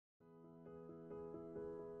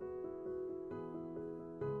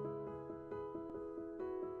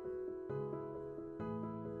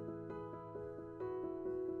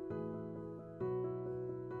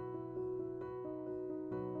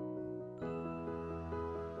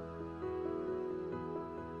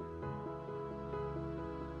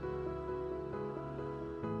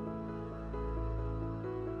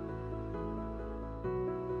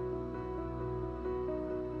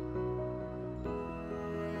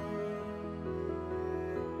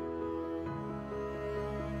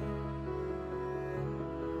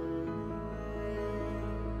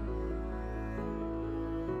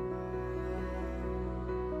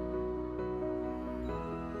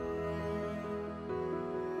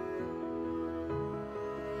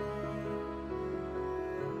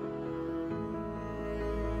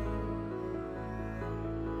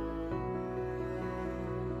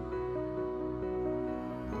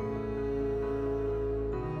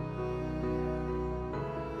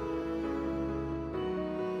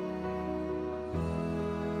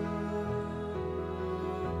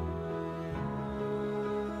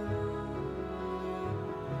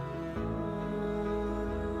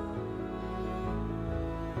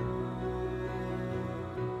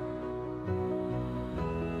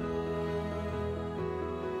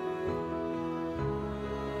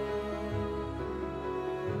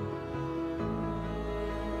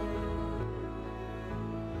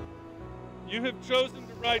You have chosen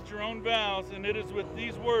to write your own vows, and it is with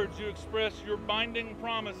these words you express your binding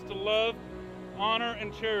promise to love, honor,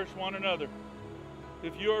 and cherish one another.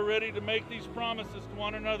 If you are ready to make these promises to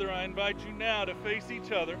one another, I invite you now to face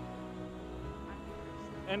each other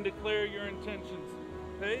and declare your intentions.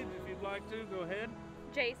 Paige, if you'd like to, go ahead.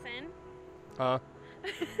 Jayson. Huh?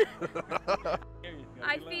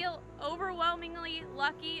 I feel overwhelmingly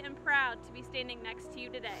lucky and proud to be standing next to you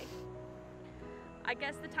today. I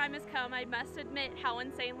guess the time has come. I must admit how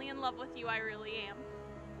insanely in love with you I really am.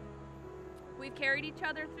 We've carried each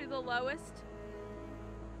other through the lowest.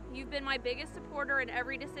 You've been my biggest supporter in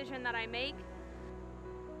every decision that I make.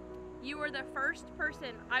 You were the first person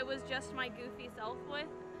I was just my goofy self with,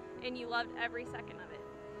 and you loved every second of it.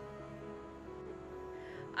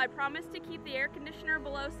 I promise to keep the air conditioner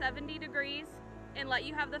below 70 degrees and let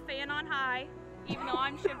you have the fan on high, even though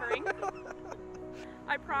I'm shivering.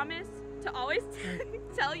 I promise to always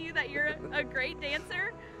tell you that you're a great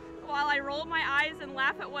dancer while I roll my eyes and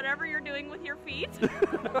laugh at whatever you're doing with your feet.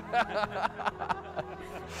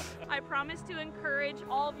 I promise to encourage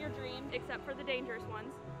all of your dreams except for the dangerous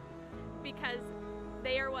ones because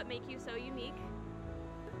they are what make you so unique.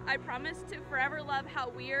 I promise to forever love how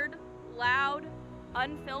weird, loud,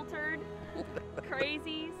 unfiltered,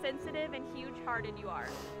 crazy, sensitive, and huge-hearted you are.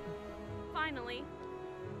 Finally,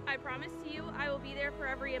 I promise to you I will be there for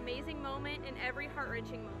every amazing moment and every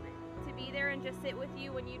heart-wrenching moment. To be there and just sit with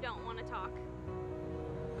you when you don't want to talk.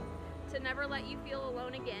 To never let you feel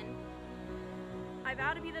alone again. I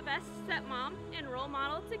vow to be the best stepmom and role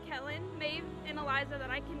model to Kellen, Maeve, and Eliza that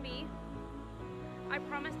I can be. I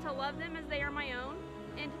promise to love them as they are my own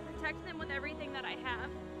and to protect them with everything that I have.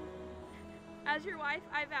 As your wife,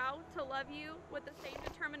 I vow to love you with the same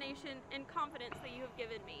determination and confidence that you have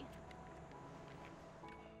given me.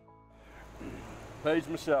 Paige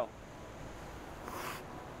Michelle.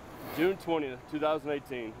 June 20th,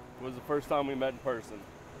 2018 was the first time we met in person.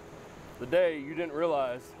 The day you didn't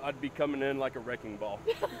realize I'd be coming in like a wrecking ball.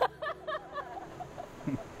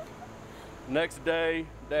 Next day,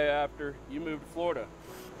 day after, you moved to Florida.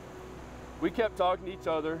 We kept talking to each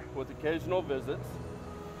other with occasional visits.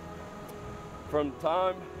 From the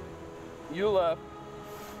time you left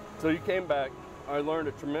till you came back, I learned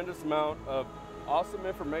a tremendous amount of awesome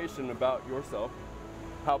information about yourself,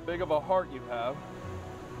 how big of a heart you have,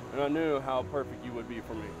 and I knew how perfect you would be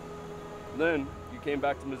for me. Then you came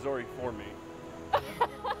back to Missouri for me.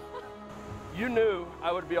 You knew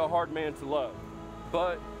I would be a hard man to love,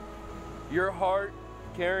 but your heart,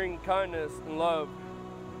 caring, kindness, and love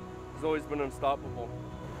has always been unstoppable.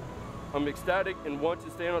 I'm ecstatic and want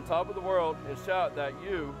to stand on top of the world and shout that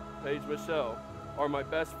you, Paige Michelle, are my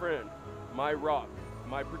best friend, my rock,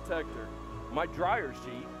 my protector, my dryer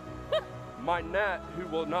sheet, my gnat who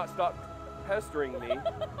will not stop pestering me,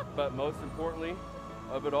 but most importantly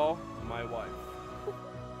of it all, my wife.